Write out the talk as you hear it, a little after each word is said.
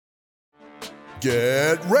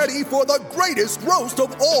Get ready for the greatest roast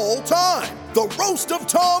of all time, the Roast of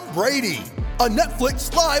Tom Brady, a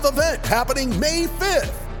Netflix live event happening May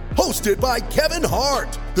 5th. Hosted by Kevin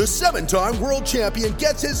Hart, the 7-time world champion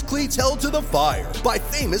gets his cleats held to the fire by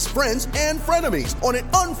famous friends and frenemies on an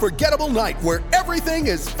unforgettable night where everything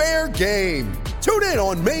is fair game. Tune in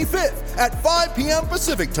on May 5th at 5 p.m.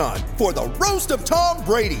 Pacific time for the Roast of Tom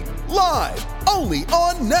Brady, live only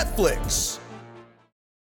on Netflix.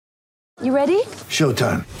 You ready?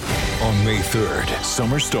 Showtime. On May 3rd,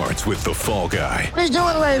 summer starts with The Fall Guy. Let's do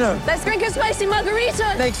it later. Let's drink a spicy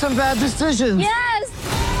margarita. Make some bad decisions. Yes!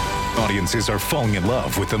 Audiences are falling in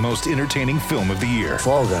love with the most entertaining film of the year.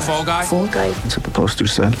 Fall Guy. Fall Guy? Fall Guy. That's what the poster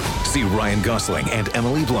said. See Ryan Gosling and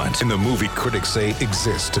Emily Blunt in the movie critics say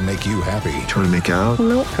exists to make you happy. Trying to make it out?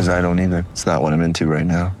 Nope. Because I don't either. It's not what I'm into right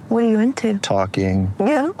now. What are you into? Talking.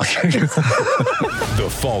 Yeah. The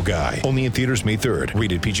Fall Guy. Only in theaters May 3rd.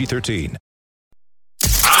 Rated PG-13.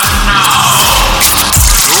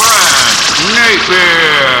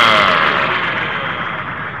 Napier.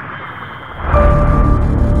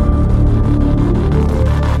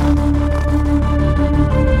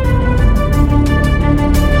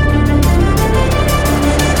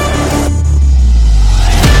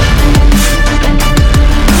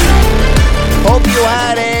 Hope you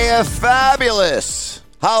had a fabulous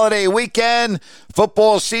holiday weekend.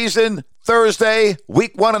 Football season, Thursday,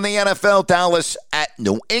 week 1 in the NFL, Dallas at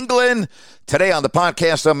New England. Today on the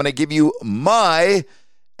podcast, I'm going to give you my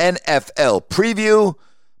NFL preview.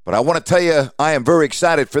 But I want to tell you, I am very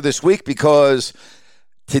excited for this week because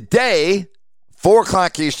today, 4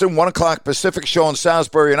 o'clock Eastern, 1 o'clock Pacific, Sean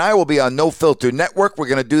Salisbury and I will be on No Filter Network. We're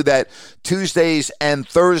going to do that Tuesdays and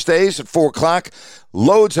Thursdays at 4 o'clock.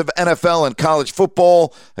 Loads of NFL and college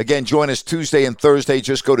football. Again, join us Tuesday and Thursday.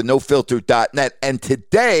 Just go to nofilter.net. And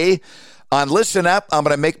today on Listen Up, I'm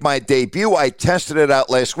going to make my debut. I tested it out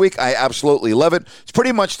last week. I absolutely love it. It's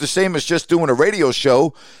pretty much the same as just doing a radio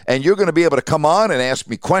show. And you're going to be able to come on and ask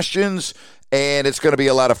me questions. And it's going to be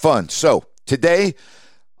a lot of fun. So today,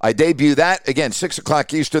 I debut that. Again, 6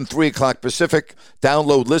 o'clock Eastern, 3 o'clock Pacific.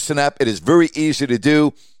 Download Listen Up. It is very easy to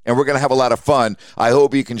do, and we're going to have a lot of fun. I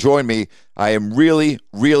hope you can join me. I am really,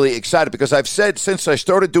 really excited because I've said since I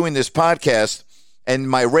started doing this podcast and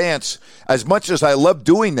my rants, as much as I love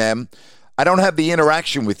doing them, I don't have the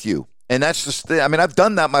interaction with you. And that's just, I've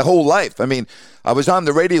done that my whole life. I was on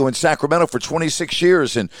the radio in Sacramento for 26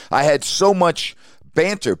 years, and I had so much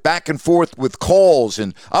banter back and forth with calls,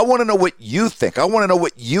 and I want to know what you think. I want to know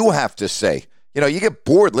what you have to say. You get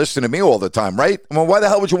bored listening to me all the time, right? Why the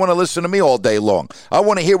hell would you want to listen to me all day long? I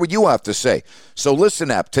want to hear what you have to say. So Listen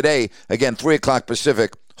Up today, again, 3 o'clock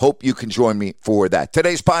Pacific. Hope you can join me for that.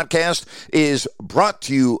 Today's podcast is brought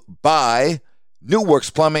to you by New Works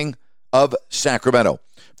Plumbing of Sacramento.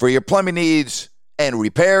 For your plumbing needs and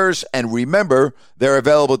repairs, and remember, they're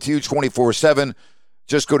available to you 24/7.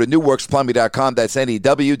 Just go to newworksplumbing.com. That's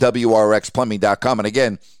NEWWRXplumbing.com. And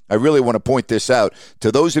again, I really want to point this out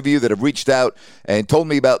to those of you that have reached out and told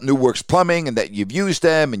me about New Works Plumbing and that you've used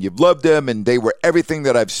them and you've loved them and they were everything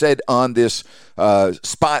that I've said on this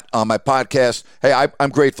spot on my podcast. Hey, I'm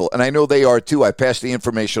grateful, and I know they are too. I pass the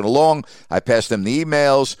information along. I pass them the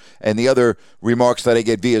emails and the other remarks that I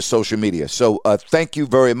get via social media. So thank you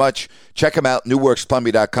very much. Check them out,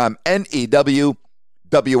 newworksplumbing.com,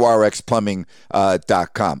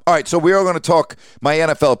 NEWWRXplumbing.com. All right, so we are going to talk my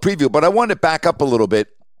NFL preview, but I wanted to back up a little bit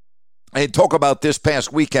and talk about this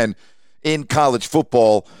past weekend in college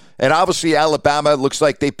football. And obviously, Alabama looks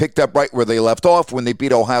like they picked up right where they left off when they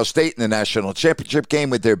beat Ohio State in the national championship game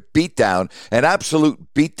with their beatdown, an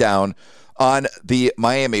absolute beatdown on the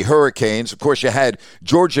Miami Hurricanes. Of course, you had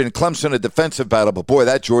Georgia and Clemson, a defensive battle, but boy,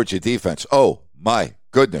 that Georgia defense, oh my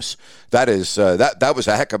goodness, that is that was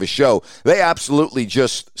a heck of a show. They absolutely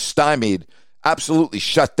just stymied, absolutely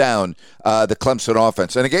shut down the Clemson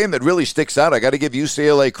offense. And a game that really sticks out, I got to give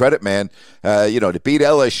UCLA credit, man. To beat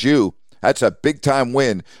LSU, that's a big-time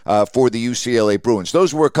win for the UCLA Bruins.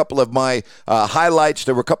 Those were a couple of my highlights.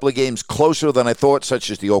 There were a couple of games closer than I thought,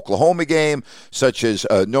 such as the Oklahoma game, such as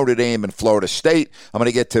Notre Dame and Florida State. I'm going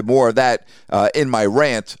to get to more of that in my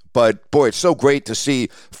rant. But, boy, it's so great to see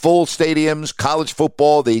full stadiums, college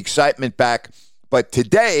football, the excitement back. But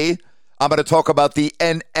today, I'm going to talk about the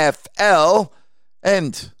NFL,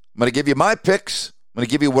 and I'm going to give you my picks. I'm going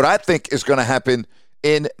to give you what I think is going to happen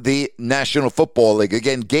in the National Football League.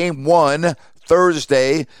 Again, game 1,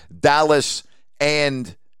 Thursday, Dallas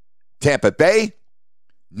and Tampa Bay.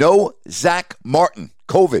 No Zach Martin,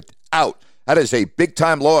 COVID, out. That is a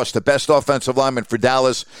big-time loss, the best offensive lineman for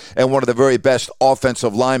Dallas and one of the very best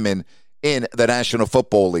offensive linemen in the National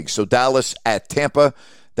Football League. So Dallas at Tampa.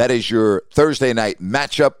 That is your Thursday night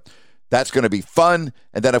matchup. That's going to be fun.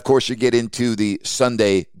 And then, of course, you get into the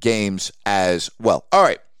Sunday games as well. All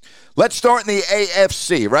right, let's start in the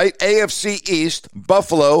AFC, right? AFC East,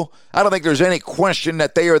 Buffalo. I don't think there's any question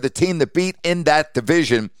that they are the team to beat in that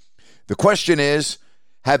division. The question is,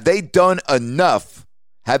 have they done enough?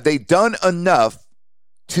 Have they done enough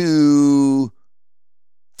to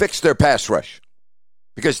fix their pass rush?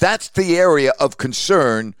 Because that's the area of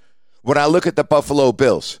concern when I look at the Buffalo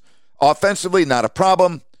Bills. Offensively, not a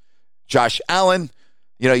problem. Josh Allen,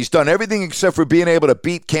 he's done everything except for being able to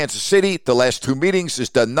beat Kansas City. The last 2 meetings has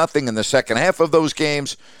done nothing in the second half of those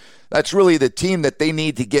games. That's really the team that they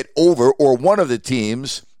need to get over, or one of the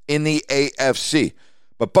teams in the AFC.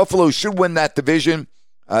 But Buffalo should win that division.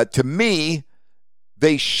 To me,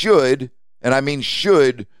 they should, and I mean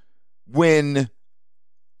should, win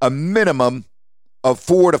a minimum of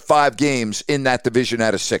 4 to 5 games in that division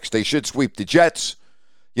out of 6. They should sweep the Jets.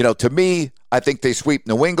 To me, I think they sweep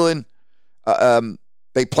New England.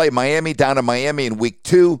 They play Miami down in Miami in week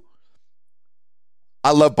 2.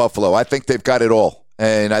 I love Buffalo. I think they've got it all.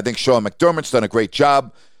 And I think Sean McDermott's done a great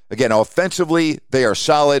job. Again, offensively, they are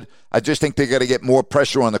solid. I just think they got to get more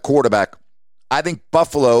pressure on the quarterback. I think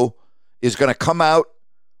Buffalo is going to come out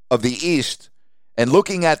of the East, and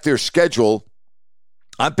looking at their schedule,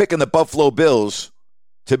 I'm picking the Buffalo Bills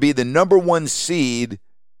to be the number 1 seed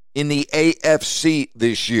in the AFC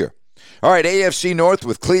this year. All right, AFC North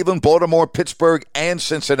with Cleveland, Baltimore, Pittsburgh, and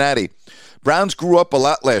Cincinnati. Browns grew up a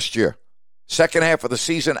lot last year. Second half of the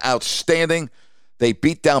season, outstanding. They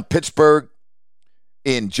beat down Pittsburgh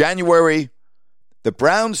in January. The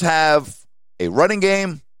Browns have a running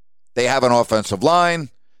game. They have an offensive line.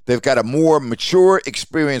 They've got a more mature,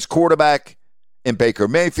 experienced quarterback in Baker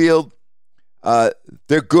Mayfield.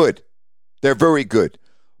 They're good. They're very good.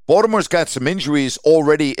 Baltimore's got some injuries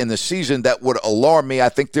already in the season that would alarm me. I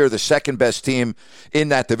think they're the second best team in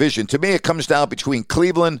that division. To me, it comes down between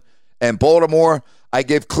Cleveland and Baltimore. I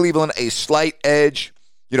give Cleveland a slight edge.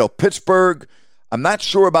 Pittsburgh, I'm not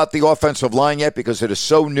sure about the offensive line yet because it is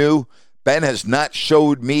so new. Ben has not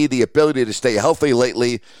showed me the ability to stay healthy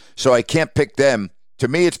lately, so I can't pick them. To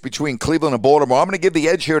me, it's between Cleveland and Baltimore. I'm going to give the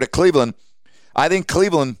edge here to Cleveland. I think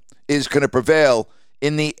Cleveland is going to prevail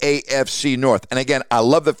in the AFC North. And again, I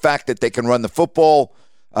love the fact that they can run the football.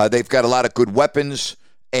 They've got a lot of good weapons.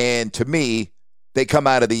 And to me, they come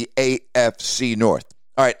out of the AFC North.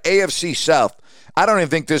 All right, AFC South. I don't even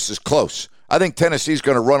think this is close. I think Tennessee's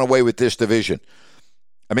going to run away with this division.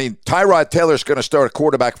 I mean, Tyrod Taylor's going to start a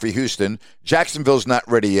quarterback for Houston. Jacksonville's not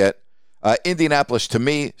ready yet. Indianapolis, to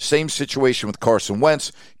me, same situation with Carson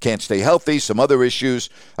Wentz. Can't stay healthy, some other issues.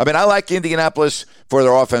 I mean, I like Indianapolis for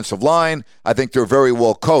their offensive line. I think they're very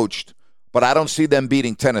well coached, but I don't see them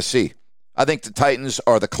beating Tennessee. I think the Titans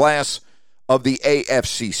are the class of the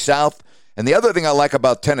AFC South. And the other thing I like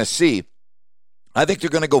about Tennessee, I think they're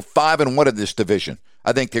going to go 5-1 in this division.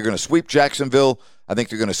 I think they're going to sweep Jacksonville. I think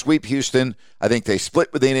they're going to sweep Houston. I think they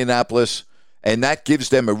split with Indianapolis, and that gives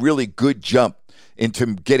them a really good jump into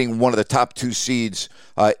getting one of the top 2 seeds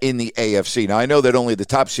in the AFC. Now, I know that only the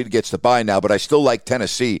top seed gets the bye now, but I still like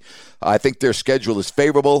Tennessee. I think their schedule is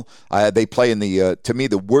favorable. They play in the, to me,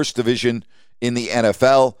 the worst division in the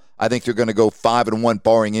NFL. I think they're going to go 5-1,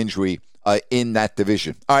 barring injury, in that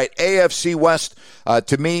division. All right, AFC West.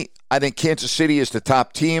 To me, I think Kansas City is the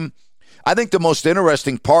top team. I think the most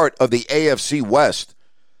interesting part of the AFC West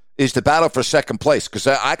is the battle for second place, because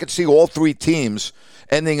I could see all 3 teams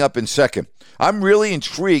ending up in second. I'm really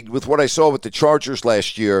intrigued with what I saw with the Chargers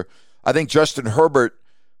last year. I think Justin Herbert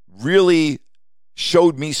really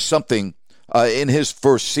showed me something in his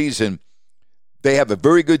first season. They have a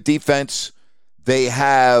very good defense. They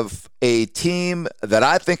have a team that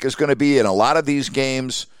I think is going to be in a lot of these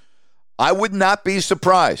games. I would not be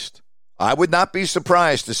surprised. I would not be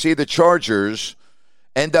surprised to see the Chargers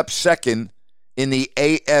end up second in the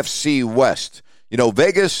AFC West.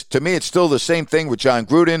 Vegas, to me, it's still the same thing with John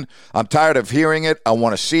Gruden. I'm tired of hearing it. I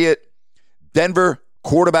want to see it. Denver,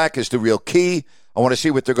 quarterback is the real key. I want to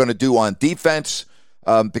see what they're going to do on defense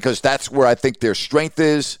because that's where I think their strength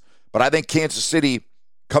is. But I think Kansas City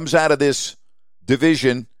comes out of this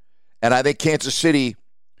division, and I think Kansas City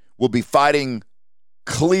will be fighting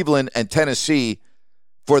Cleveland and Tennessee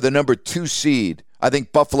for the number 2 seed. I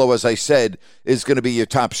think Buffalo, as I said, is going to be your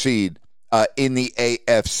top seed in the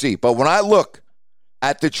AFC. But when I look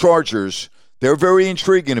at the Chargers, they're very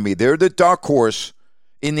intriguing to me. They're the dark horse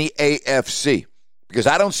in the AFC because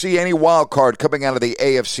I don't see any wild card coming out of the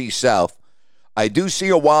AFC South. I do see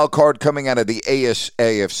a wild card coming out of the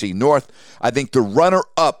AFC North. I think the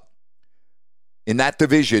runner-up in that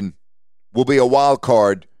division will be a wild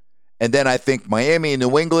card, And then I think Miami and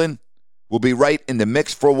New England will be right in the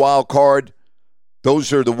mix for a wild card.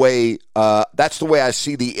 Those are the way, that's the way I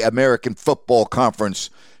see the American Football Conference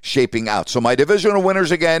shaping out. So my divisional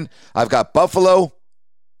winners again, I've got Buffalo,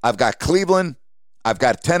 I've got Cleveland, I've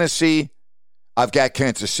got Tennessee, I've got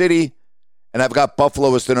Kansas City, and I've got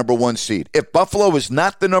Buffalo as the number 1 seed. If Buffalo is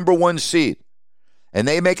not the number 1 seed and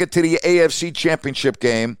they make it to the AFC Championship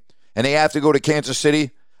game and they have to go to Kansas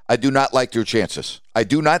City, I do not like their chances. I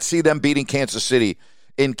do not see them beating Kansas City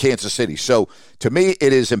in Kansas City. So to me,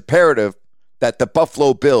 it is imperative that the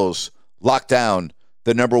Buffalo Bills lock down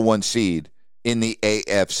the number 1 seed in the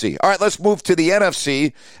AFC. All right, let's move to the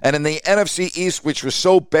NFC. And in the NFC East, which was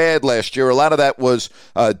so bad last year, a lot of that was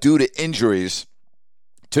due to injuries.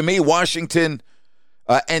 To me, Washington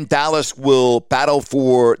and Dallas will battle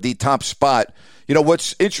for the top spot. You know,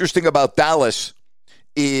 what's interesting about Dallas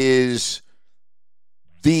is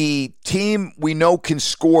the team we know can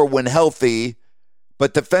score when healthy,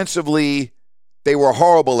 but defensively, they were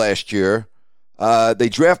horrible last year. They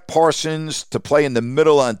draft Parsons to play in the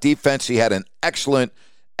middle on defense. He had an excellent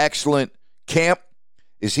camp.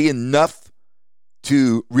 Is he enough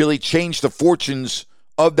to really change the fortunes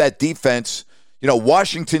of that defense? You know,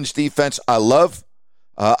 Washington's defense I love.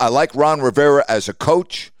 I like Ron Rivera as a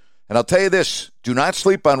coach. And I'll tell you this, do not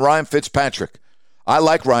sleep on Ryan Fitzpatrick. I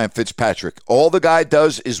like Ryan Fitzpatrick. All the guy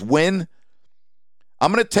does is win.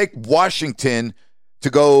 I'm going to take Washington to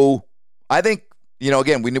go, I think, you know,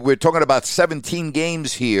 again, we're talking about 17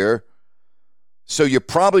 games here, so you're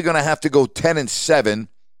probably going to have to go 10-7.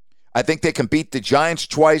 I think they can beat the Giants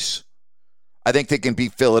twice. I think they can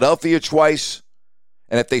beat Philadelphia twice.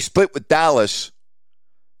 And if they split with Dallas,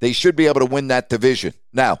 they should be able to win that division.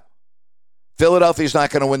 Now, Philadelphia's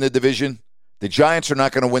not going to win the division. The Giants are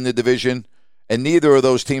not going to win the division. And neither of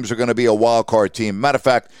those teams are going to be a wild card team. Matter of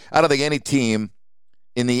fact, I don't think any team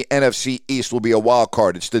in the NFC East will be a wild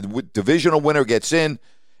card. It's the divisional winner gets in,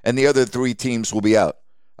 and the other 3 teams will be out.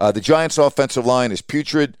 The Giants' offensive line is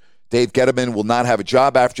putrid. Dave Gettleman will not have a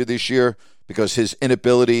job after this year because his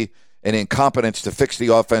inability and incompetence to fix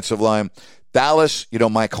the offensive line. Dallas, you know,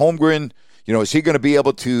 Mike Holmgren, you know, is he going to be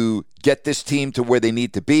able to get this team to where they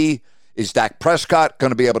need to be? Is Dak Prescott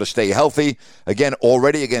going to be able to stay healthy? Again,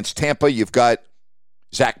 already against Tampa, you've got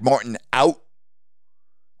Zach Martin out.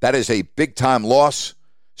 That is a big-time loss.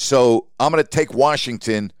 So I'm going to take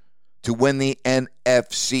Washington to win the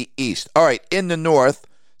NFC East. All right, in the North,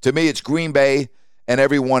 to me, it's Green Bay and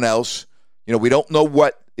everyone else. You know, we don't know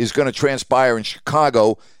what is going to transpire in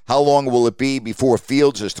Chicago. How long will it be before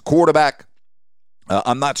Fields is the quarterback?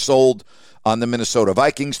 I'm not sold on the Minnesota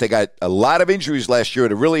Vikings. They got a lot of injuries last year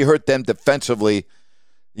to really hurt them defensively.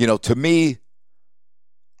 You know, to me,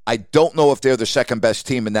 I don't know if they're the second best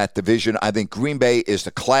team in that division. I think Green Bay is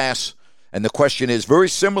the class. And the question is very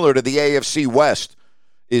similar to the AFC West,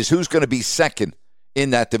 is who's going to be second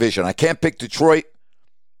in that division. I can't pick Detroit,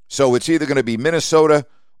 so it's either going to be Minnesota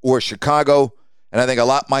or Chicago. And I think a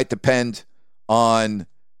lot might depend on,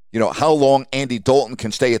 you know, how long Andy Dalton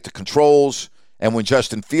can stay at the controls. And when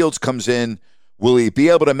Justin Fields comes in, will he be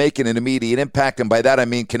able to make an immediate impact? And by that I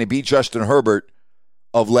mean, can he be Justin Herbert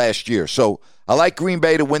of last year? So I like Green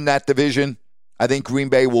Bay to win that division. I think Green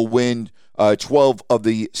Bay will win 12 of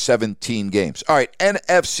the 17 games. All right,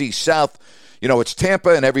 NFC South, you know, it's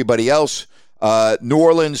Tampa and everybody else. New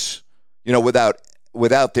Orleans, you know,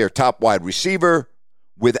 without their top wide receiver,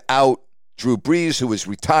 without Drew Brees, who is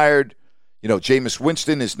retired. You know, Jameis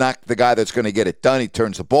Winston is not the guy that's going to get it done. He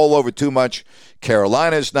turns the ball over too much.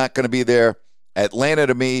 Carolina is not going to be there. Atlanta,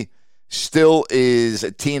 to me, still is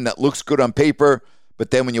a team that looks good on paper, but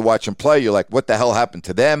then when you watch them play, you're like, what the hell happened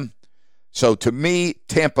to them? So to me,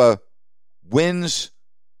 Tampa wins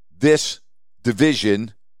this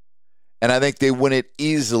division, and I think they win it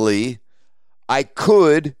easily. I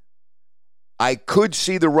could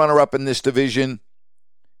see the runner-up in this division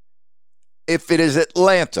if it is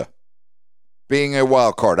Atlanta being a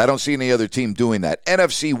wild card. I don't see any other team doing that.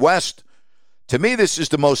 NFC West, to me, this is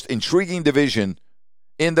the most intriguing division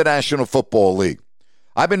in the National Football League.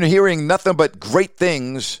 I've been hearing nothing but great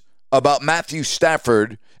things about Matthew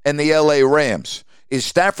Stafford and the LA Rams. Is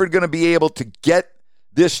Stafford going to be able to get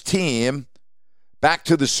this team back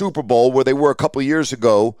to the Super Bowl where they were a couple of years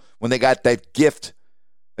ago when they got that gift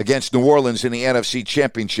against New Orleans in the NFC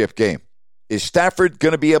Championship game? Is Stafford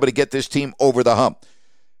going to be able to get this team over the hump?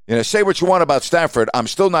 You know, say what you want about Stafford. I'm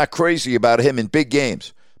still not crazy about him in big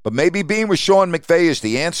games. But maybe being with Sean McVay is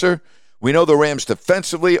the answer. We know the Rams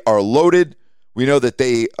defensively are loaded. We know that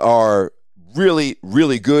they are really,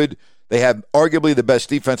 really good. They have arguably the best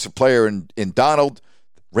defensive player in Donald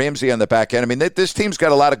Ramsey on the back end. I mean, this team's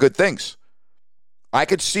got a lot of good things. I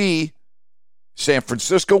could see San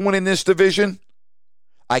Francisco winning this division.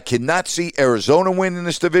 I cannot see Arizona winning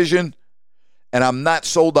this division. And I'm not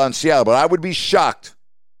sold on Seattle. But I would be shocked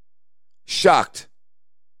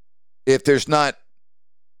if there's not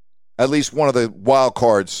at least one of the wild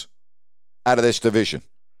cards out of this division.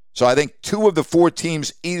 So I think 2 of the 4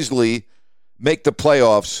 teams easily make the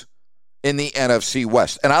playoffs in the NFC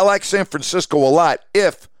West. And I like San Francisco a lot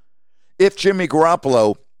if Jimmy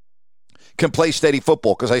Garoppolo can play steady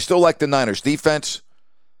football, because I still like the Niners defense.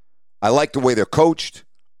 I like the way they're coached.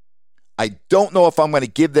 I don't know if I'm going to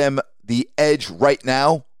give them the edge right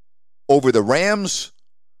now over the Rams,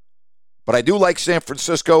 but I do like San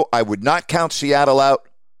Francisco. I would not count Seattle out.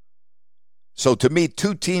 So to me,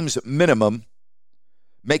 2 teams minimum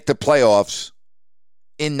make the playoffs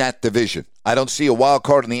in that division. I don't see a wild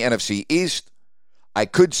card in the NFC East. I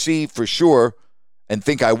could see for sure and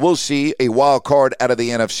think I will see a wild card out of the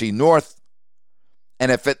NFC North.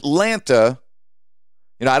 And if Atlanta,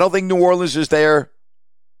 I don't think New Orleans is there.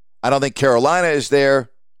 I don't think Carolina is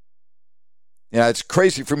there. It's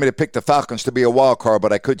crazy for me to pick the Falcons to be a wild card,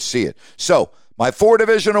 but I could see it. So, my 4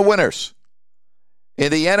 divisional winners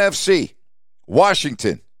in the NFC: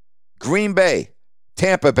 Washington, Green Bay,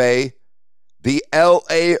 Tampa Bay, the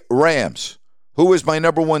LA Rams. Who is my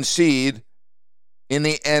number 1 seed in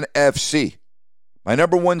the NFC? My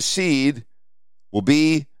number 1 seed will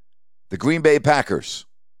be the Green Bay Packers.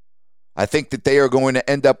 I think that they are going to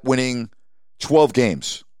end up winning 12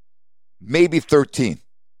 games, maybe 13.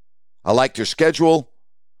 I like their schedule.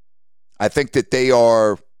 I think that they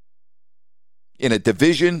are in a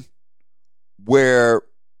division where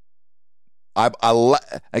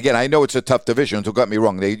again, I know it's a tough division, don't get me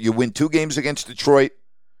wrong. You win 2 games against Detroit.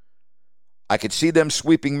 I could see them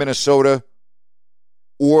sweeping Minnesota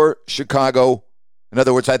or Chicago. In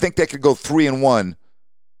other words, I think they could go 3-1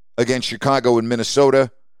 against Chicago and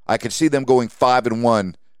Minnesota. I could see them going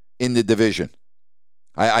 5-1 in the division.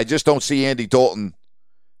 I just don't see Andy Dalton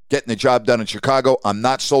getting the job done in Chicago. I'm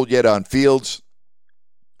not sold yet on Fields.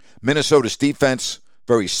 Minnesota's defense,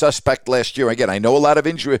 very suspect last year. Again, I know a lot of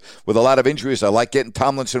injuries. I like getting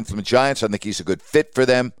Tomlinson from the Giants. I think he's a good fit for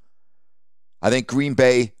them. I think Green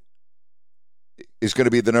Bay is going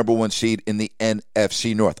to be the number 1 seed in the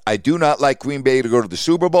NFC North. I do not like Green Bay to go to the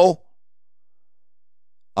Super Bowl.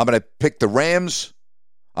 I'm going to pick the Rams.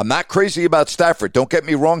 I'm not crazy about Stafford. Don't get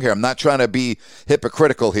me wrong here. I'm not trying to be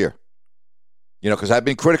hypocritical here, because I've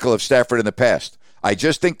been critical of Stafford in the past. I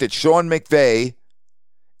just think that Sean McVay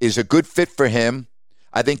is a good fit for him.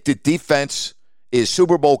 I think the defense is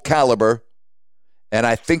Super Bowl caliber, and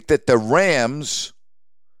I think that the Rams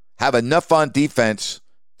have enough on defense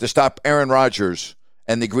to stop Aaron Rodgers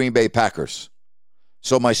and the Green Bay Packers.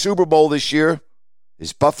 So my Super Bowl this year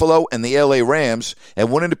is Buffalo and the LA Rams,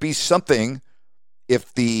 and wouldn't it be something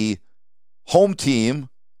if the home team,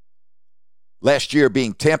 last year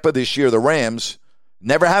being Tampa, this year the Rams,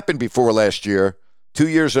 never happened before last year, 2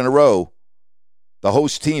 years in a row, the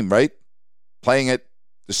host team, right, playing at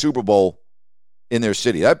the Super Bowl in their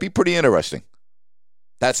city. That'd be pretty interesting.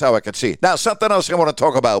 That's how I could see it. Now, something else I want to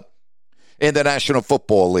talk about in the National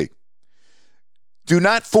Football League. Do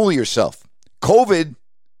not fool yourself. COVID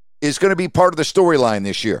is going to be part of the storyline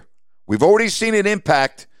this year. We've already seen it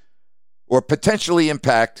impact or potentially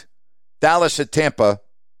impact Dallas at Tampa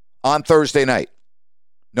on Thursday night.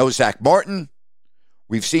 No Zach Martin.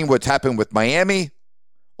 We've seen what's happened with Miami,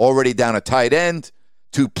 already down a tight end,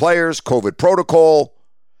 2 players, COVID protocol,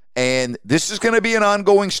 and this is going to be an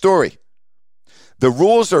ongoing story. The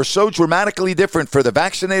rules are so dramatically different for the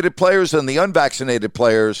vaccinated players and the unvaccinated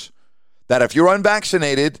players that if you're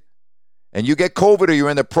unvaccinated and you get COVID or you're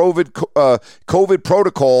in the COVID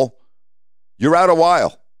protocol, you're out a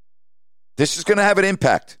while. This is going to have an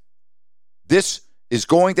impact. This is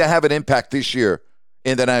going to have an impact this year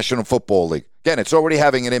in the National Football League. Again, it's already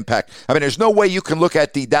having an impact. I mean, there's no way you can look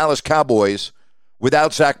at the Dallas Cowboys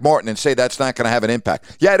without Zach Martin and say that's not going to have an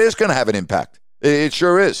impact. Yeah, it is going to have an impact. It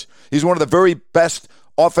sure is. He's one of the very best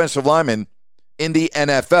offensive linemen in the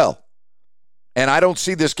NFL. And I don't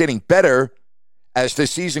see this getting better as the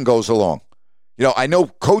season goes along. I know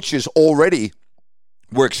coaches already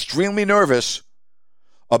were extremely nervous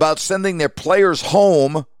about sending their players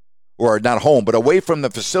home, or not home, but away from the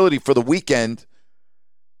facility for the weekend,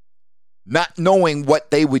 not knowing what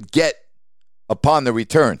they would get upon the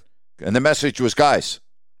return. And the message was, guys,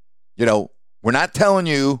 we're not telling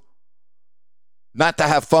you not to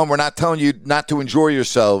have fun. We're not telling you not to enjoy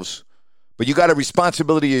yourselves, but you got a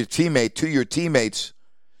responsibility to your teammates,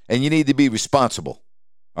 and you need to be responsible.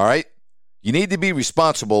 All right? You need to be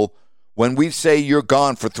responsible when we say you're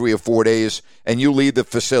gone for 3 or 4 days and you leave the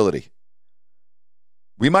facility.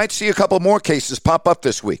 We might see a couple more cases pop up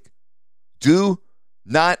this week. Do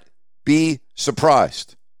not be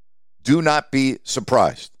surprised. Do not be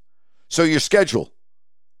surprised. So your schedule.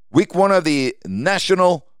 Week 1 of the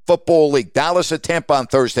National Football League. Dallas at Tampa on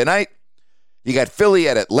Thursday night. You got Philly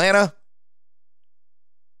at Atlanta.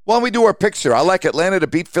 Why don't we do our picks here? I like Atlanta to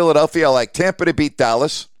beat Philadelphia. I like Tampa to beat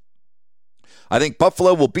Dallas. I think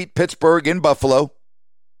Buffalo will beat Pittsburgh in Buffalo.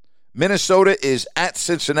 Minnesota is at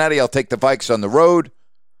Cincinnati. I'll take the Vikes on the road.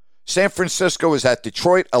 San Francisco is at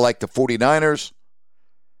Detroit. I like the 49ers.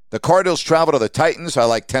 The Cardinals travel to the Titans. I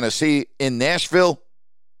like Tennessee in Nashville.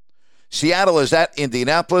 Seattle is at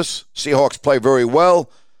Indianapolis. Seahawks play very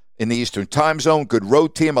well in the Eastern time zone. Good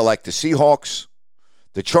road team. I like the Seahawks.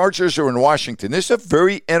 The Chargers are in Washington. This is a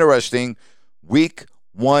very interesting Week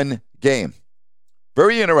 1 game.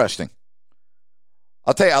 Very interesting.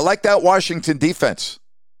 I'll tell you, I like that Washington defense.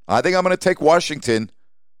 I think I'm going to take Washington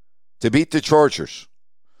to beat the Chargers.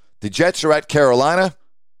 The Jets are at Carolina.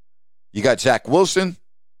 You got Zach Wilson.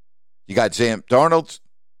 You got Sam Darnold.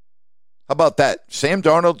 How about that? Sam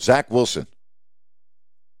Darnold, Zach Wilson.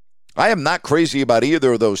 I am not crazy about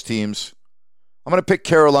either of those teams. I'm going to pick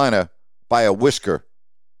Carolina by a whisker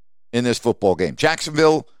in this football game.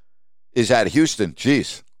 Jacksonville is at Houston.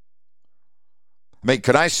 Jeez. I mean,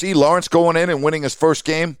 could I see Lawrence going in and winning his first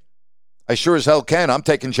game? I sure as hell can. I'm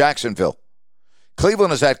taking Jacksonville.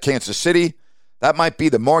 Cleveland is at Kansas City. That might be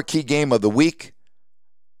the marquee game of the week.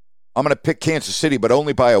 I'm going to pick Kansas City, but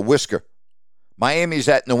only by a whisker. Miami's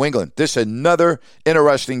at New England. This is another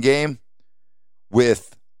interesting game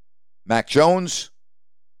with Mac Jones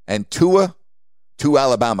and Tua, two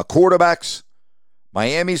Alabama quarterbacks.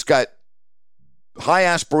 Miami's got high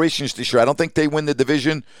aspirations this year. I don't think they win the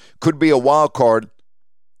division. Could be a wild card.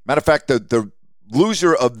 Matter of fact, the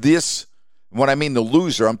loser of this, when I mean the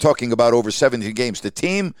loser, I'm talking about over 17 games. The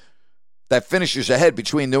team that finishes ahead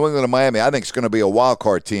between New England and Miami, I think it's going to be a wild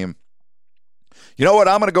card team. You know what?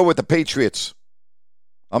 I'm going to go with the Patriots.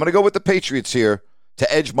 I'm going to go with the Patriots here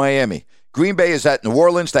to edge Miami. Green Bay is at New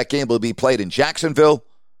Orleans. That game will be played in Jacksonville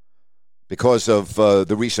because of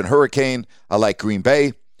the recent hurricane. I like Green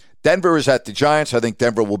Bay. Denver is at the Giants. I think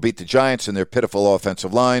Denver will beat the Giants in their pitiful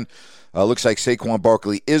offensive line. Looks like Saquon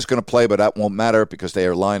Barkley is going to play, but that won't matter because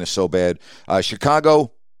their line is so bad.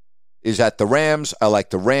 Chicago is at the Rams. I like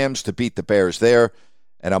the Rams to beat the Bears there.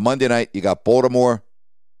 And on Monday night, you got Baltimore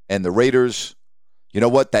and the Raiders. You know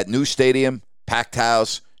what? That new stadium, packed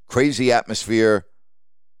house, crazy atmosphere.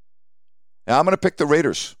 Now, I'm going to pick the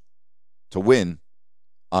Raiders to win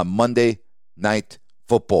on Monday Night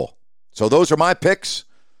Football. So those are my picks.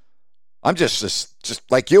 I'm just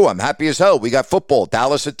like you. I'm happy as hell. We got football,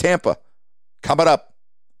 Dallas at Tampa, coming up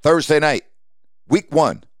Thursday night, Week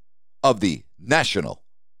 1 of the National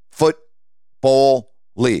Football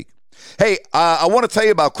League. Hey, I want to tell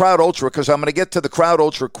you about Crowd Ultra because I'm going to get to the Crowd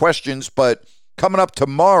Ultra questions, but coming up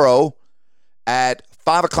tomorrow at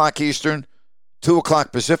 5 o'clock Eastern, 2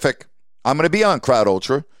 o'clock Pacific, I'm going to be on Crowd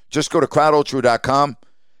Ultra. Just go to crowdultra.com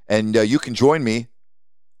and you can join me.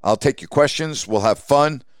 I'll take your questions. We'll have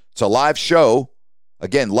fun. It's a live show.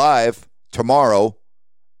 Again, live tomorrow,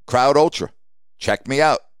 Crowd Ultra. Check me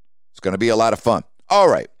out. It's going to be a lot of fun. All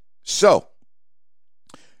right. So,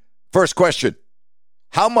 first question.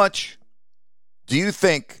 How much do you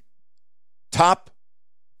think top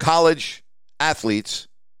college athletes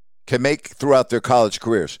can make throughout their college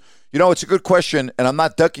careers? You know, it's a good question, and I'm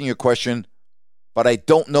not ducking your question, but I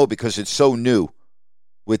don't know because it's so new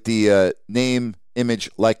with the name, image,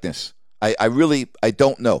 likeness. I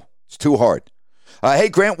don't know. It's too hard. Hey,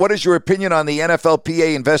 Grant, what is your opinion on the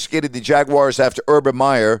NFLPA investigated the Jaguars after Urban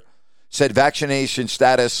Meyer said vaccination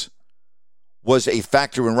status was a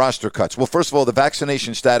factor in roster cuts? Well, first of all, the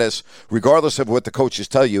vaccination status, regardless of what the coaches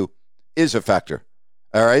tell you, is a factor.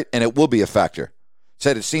 All right? And it will be a factor.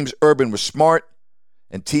 Said it seems Urban was smart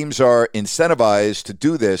and teams are incentivized to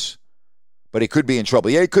do this, but he could be in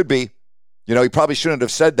trouble. Yeah, he could be. You know, he probably shouldn't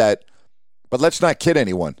have said that, but let's not kid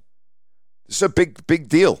anyone. This is a big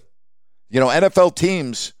deal. You know, NFL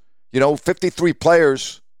teams, 53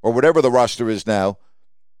 players or whatever the roster is now,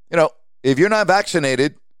 if you're not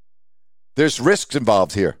vaccinated, there's risks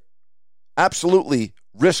involved here. Absolutely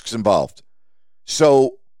risks involved.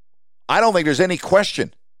 So I don't think there's any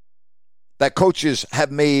question that coaches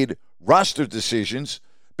have made roster decisions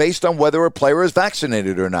based on whether a player is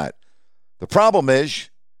vaccinated or not. The problem is,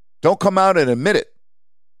 don't come out and admit it.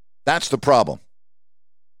 That's the problem.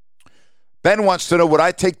 Ben wants to know, would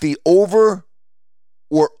I take the over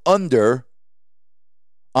or under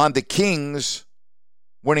on the Kings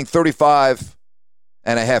winning 35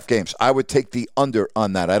 and a half games? I would take the under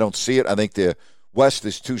on that. I don't see it. I think the West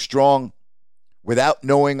is too strong. without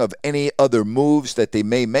knowing of any other moves that they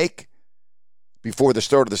may make before the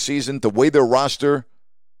start of the season, the way their roster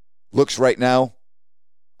looks right now,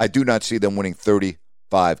 I do not see them winning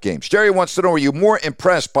 35 games. Jerry wants to know, are you more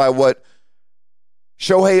impressed by what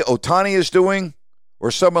Shohei Ohtani is doing or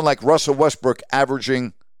someone like Russell Westbrook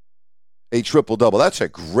averaging a triple-double? That's a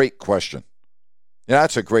great question. Yeah,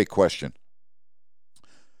 that's a great question.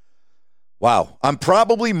 Wow. I'm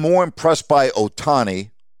probably more impressed by Ohtani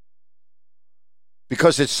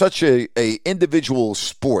because it's such a individual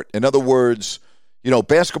sport. In other words,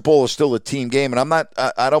 basketball is still a team game, and I'm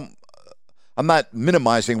not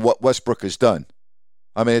minimizing what Westbrook has done.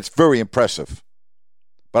 I mean, it's very impressive.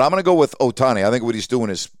 But I'm going to go with Ohtani. I think what he's doing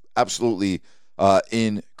is absolutely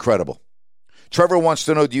incredible. Trevor wants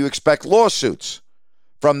to know, do you expect lawsuits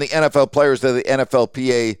from the NFL players to the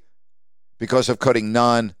NFLPA because of cutting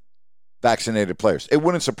non-vaccinated players? It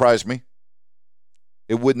wouldn't surprise me.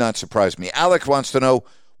 It would not surprise me. Alex wants to know,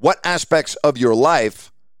 what aspects of your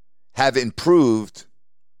life have improved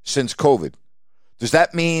since COVID? Does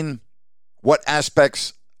that mean what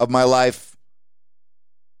aspects of my life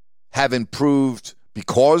have improved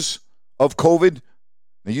because of COVID?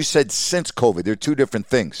 Now, you said since COVID. They're two different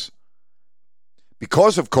things.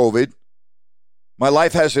 Because of COVID, my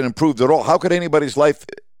life hasn't improved at all. How could anybody's life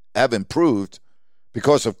have improved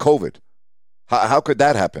because of COVID? How could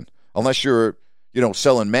that happen? Unless you're,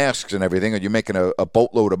 selling masks and everything and you're making a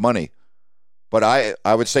boatload of money. But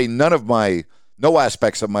I would say no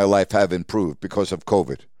aspects of my life have improved because of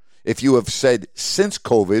COVID. If you have said since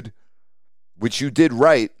COVID, which you did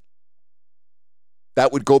right,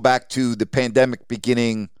 that would go back to the pandemic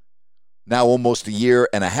beginning now almost a year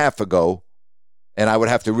and a half ago, and I would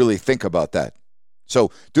have to really think about that.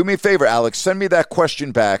 So do me a favor, Alex, send me that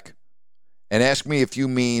question back and ask me if you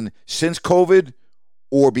mean since COVID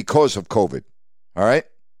or because of COVID. All right?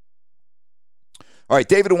 All right,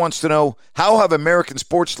 David wants to know, how have American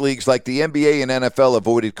sports leagues like the NBA and NFL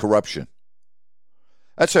avoided corruption?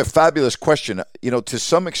 That's a fabulous question. To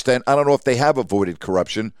some extent, I don't know if they have avoided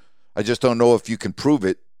corruption. I just don't know if you can prove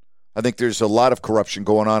it. I think there's a lot of corruption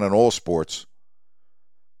going on in all sports.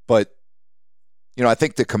 But, I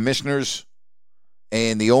think the commissioners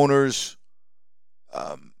and the owners,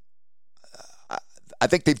 I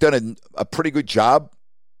think they've done a pretty good job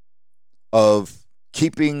of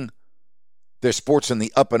keeping their sports in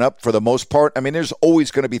the up and up for the most part. I mean, there's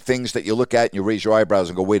always going to be things that you look at and you raise your eyebrows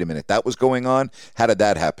and go, wait a minute, that was going on? How did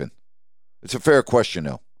that happen? It's a fair question,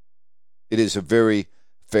 though. It is a very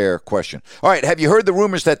fair question. All right, have you heard the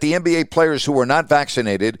rumors that the NBA players who are not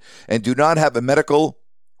vaccinated and do not have a medical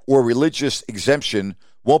or religious exemption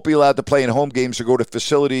won't be allowed to play in home games or go to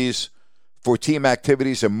facilities for team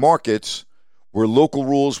activities in markets where local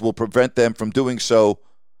rules will prevent them from doing so,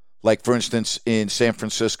 like, for instance, in San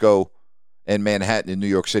Francisco and Manhattan in New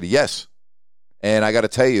York City? Yes. And I got to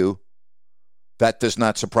tell you, that does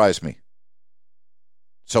not surprise me.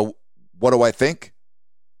 So what do I think?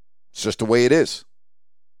 It's just the way it is.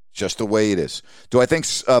 Just the way it is. Do I think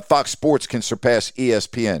Fox Sports can surpass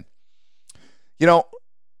ESPN?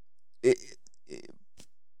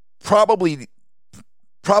 Probably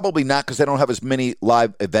not, because they don't have as many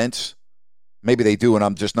live events. Maybe they do, and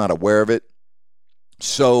I'm just not aware of it.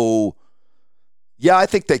 So, yeah, I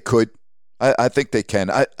think they could. I think they can.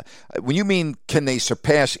 When you mean can they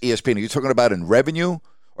surpass ESPN, are you talking about in revenue?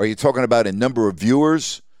 Or are you talking about in number of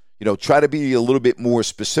viewers? Try to be a little bit more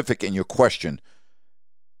specific in your question,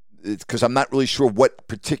 because I'm not really sure what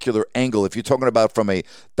particular angle. If you're talking about from a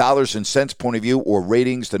dollars and cents point of view or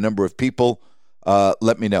ratings, the number of people,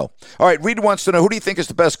 let me know. All right, Reed wants to know, who do you think is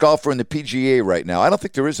the best golfer in the PGA right now? I don't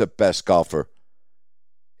think there is a best golfer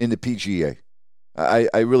in the PGA.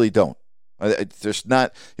 I really don't. There's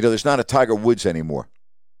not a Tiger Woods anymore.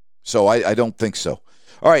 So I don't think so.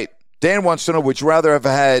 All right, Dan wants to know, would you rather have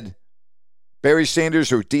had Barry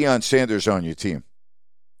Sanders or Deion Sanders on your team?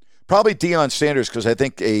 Probably Deion Sanders, because I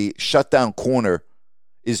think a shutdown corner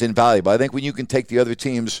is invaluable. I think when you can take the other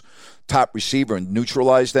team's top receiver and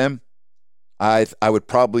neutralize them, I would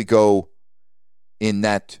probably go in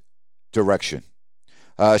that direction.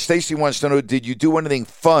 Stacy wants to know, did you do anything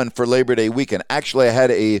fun for Labor Day weekend? Actually, I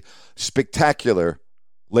had a spectacular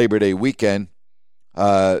Labor Day weekend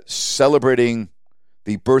celebrating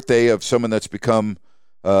the birthday of someone that's become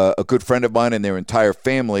a good friend of mine and their entire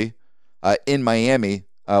family in Miami.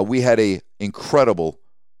 We had an incredible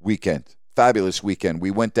weekend, fabulous weekend.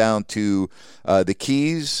 We went down to the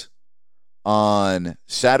Keys on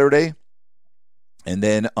Saturday, and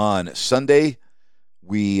then on Sunday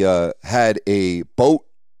we had a boat,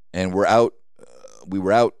 and we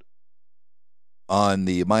were out on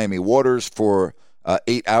the Miami waters for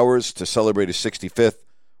 8 hours to celebrate his 65th.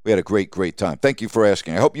 We had a great, great time. Thank you for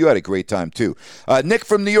asking. I hope you had a great time, too. Nick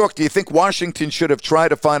from New York, do you think Washington should have tried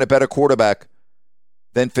to find a better quarterback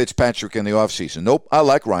than Fitzpatrick in the offseason? Nope. I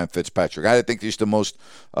like Ryan Fitzpatrick. I think he's the most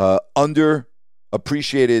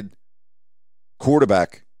underappreciated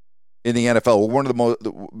quarterback in the NFL. One of the most,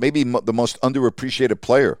 maybe the most underappreciated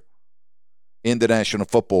player in the National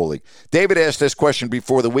Football League. David asked this question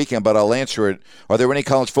before the weekend, but I'll answer it. Are there any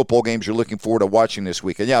college football games you're looking forward to watching this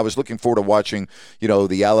weekend? Yeah, I was looking forward to watching,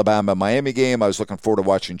 the Alabama-Miami game. I was looking forward to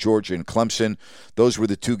watching Georgia and Clemson. Those were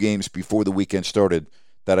the two games before the weekend started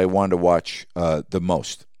that I wanted to watch the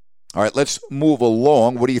most. All right, let's move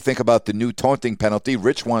along. What do you think about the new taunting penalty?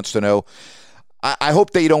 Rich wants to know. I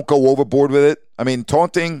hope they don't go overboard with it. I mean,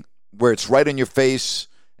 taunting where it's right in your face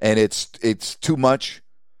and it's too much,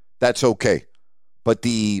 that's okay. But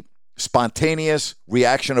the spontaneous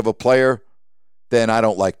reaction of a player, then I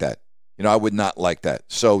don't like that. I would not like that.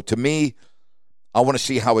 So to me, I want to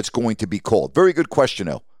see how it's going to be called. Very good question,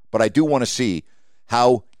 though. But I do want to see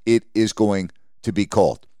how it is going to be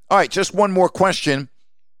called. All right, just one more question.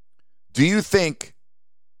 Do you think,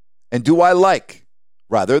 and do I like,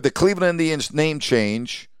 rather, the Cleveland Indians name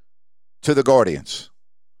change to the Guardians?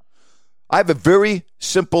 I have a very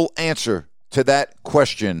simple answer to that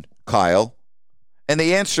question, Kyle. And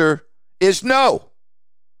the answer is no.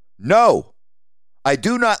 No. I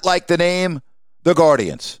do not like the name the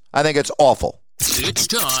Guardians. I think it's awful. It's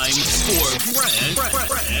time for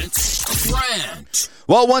Grant.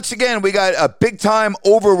 Well, once again, we got a big-time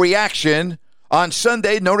overreaction. On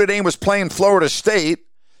Sunday, Notre Dame was playing Florida State.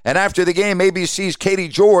 And after the game, ABC's Katie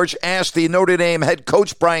George asked the Notre Dame head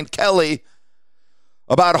coach Brian Kelly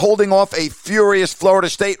about holding off a furious Florida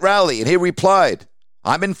State rally. And he replied,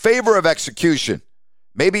 I'm in favor of execution.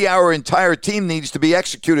 Maybe our entire team needs to be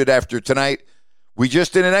executed after tonight. We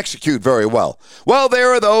just didn't execute very well. Well, there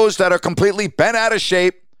are those that are completely bent out of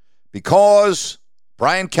shape because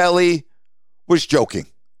Brian Kelly was joking.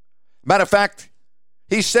 Matter of fact,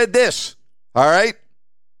 he said this, all right?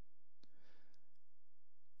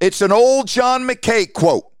 It's an old John McKay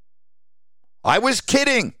quote. I was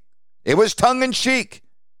kidding. It was tongue-in-cheek.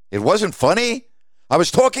 It wasn't funny. I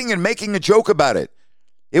was talking and making a joke about it.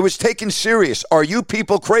 It was taken serious. Are you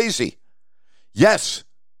people crazy? Yes.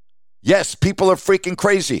 Yes, people are freaking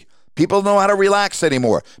crazy. People don't know how to relax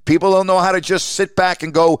anymore. People don't know how to just sit back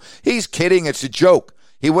and go, he's kidding, it's a joke.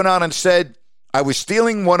 He went on and said, I was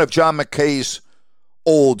stealing one of John McKay's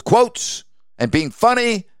old quotes and being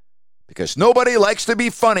funny because nobody likes to be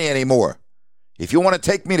funny anymore. If you want to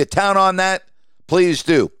take me to town on that, please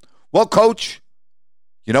do. Well, Coach,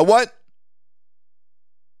 you know what?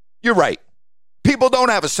 You're right. People don't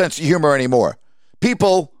have a sense of humor anymore.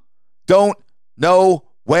 People don't know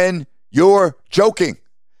when you're joking.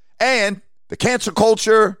 And the cancel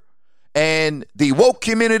culture and the woke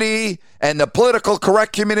community and the political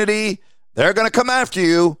correct community, they're going to come after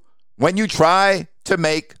you when you try to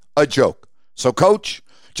make a joke. So, Coach,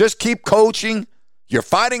 just keep coaching. You're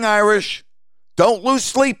fighting Irish. Don't lose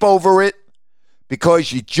sleep over it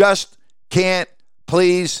because you just can't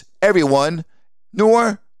please everyone,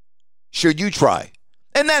 nor should you try.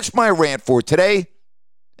 And that's my rant for today.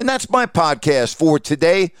 And that's my podcast for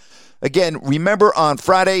today. Again, remember on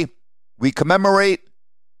Friday, we commemorate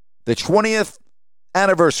the 20th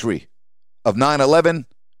anniversary of 9/11.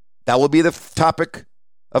 That will be the topic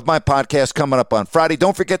of my podcast coming up on Friday.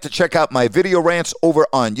 Don't forget to check out my video rants over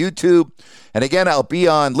on YouTube. And again, I'll be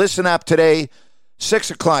on Listen App today,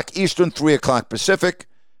 6 o'clock Eastern, 3 o'clock Pacific.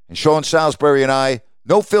 And Sean Salisbury and I,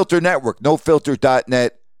 No Filter Network,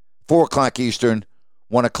 nofilter.net, 4 o'clock Eastern,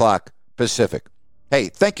 1 o'clock Pacific. Hey,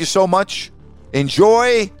 thank you so much.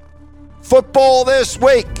 Enjoy football this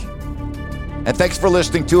week. And thanks for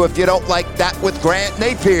listening to If You Don't Like That with Grant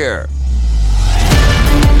Napier.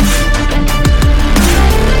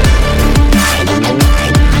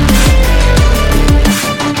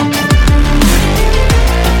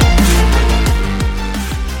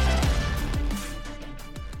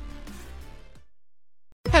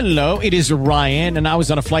 Hello, it is Ryan, and I was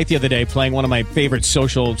on a flight the other day playing one of my favorite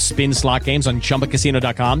social spin slot games on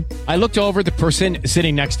ChumbaCasino.com. I looked over at the person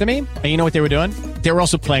sitting next to me, and you know what they were doing? They were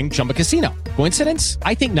also playing Chumba Casino. Coincidence?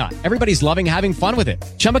 I think not. Everybody's loving having fun with it.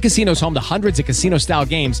 Chumba Casino is home to hundreds of casino-style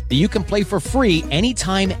games that you can play for free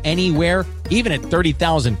anytime, anywhere, even at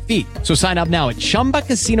 30,000 feet. So sign up now at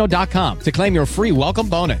ChumbaCasino.com to claim your free welcome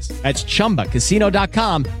bonus. That's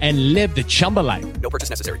ChumbaCasino.com and live the Chumba life. No purchase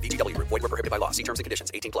necessary. VGW. Void where prohibited by law. See terms and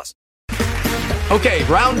conditions. 18+. Okay,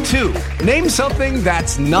 round two. Name something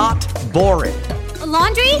that's not boring. A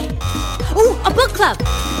laundry? Ooh, a book club.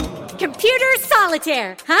 Computer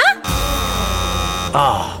solitaire, huh?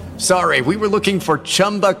 Sorry, we were looking for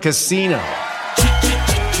Chumba Casino.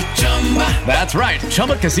 That's right.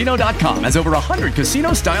 ChumbaCasino.com has over 100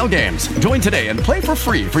 casino-style games. Join today and play for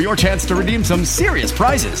free for your chance to redeem some serious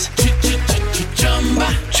prizes.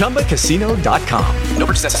 ChumbaCasino.com. No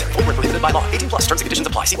purchase necessary. Void where prohibited by law. 18 plus terms and conditions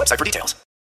apply. See website for details.